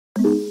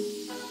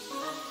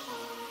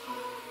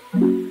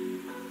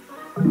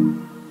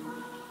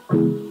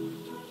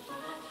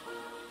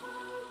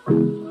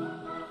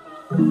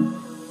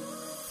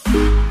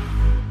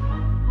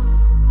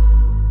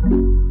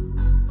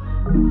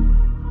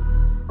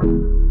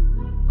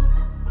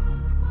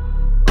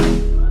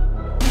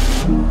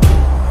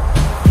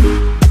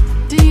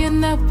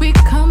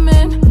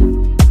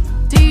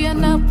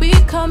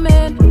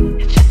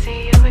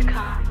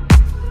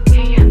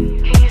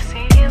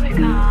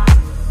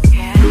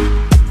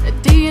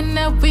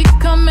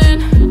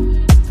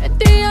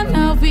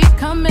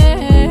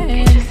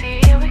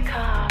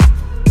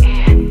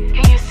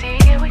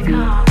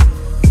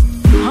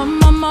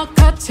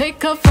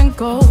Take off and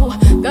go.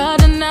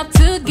 Got enough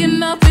to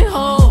get up and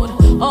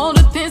hold all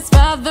the things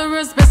Father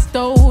has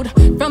bestowed.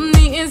 From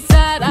the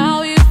inside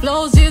out it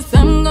flows. Yes,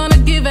 I'm gonna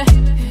give it.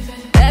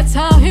 That's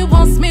how He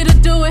wants me to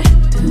do it.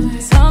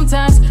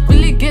 Sometimes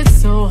really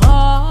gets so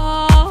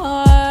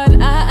hard,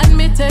 I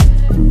admit it,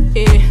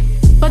 yeah.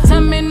 But I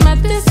made my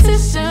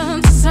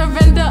decision to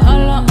surrender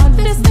all on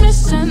this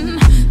mission.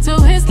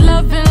 To His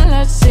love and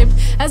lordship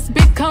has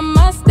become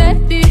my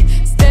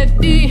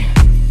steady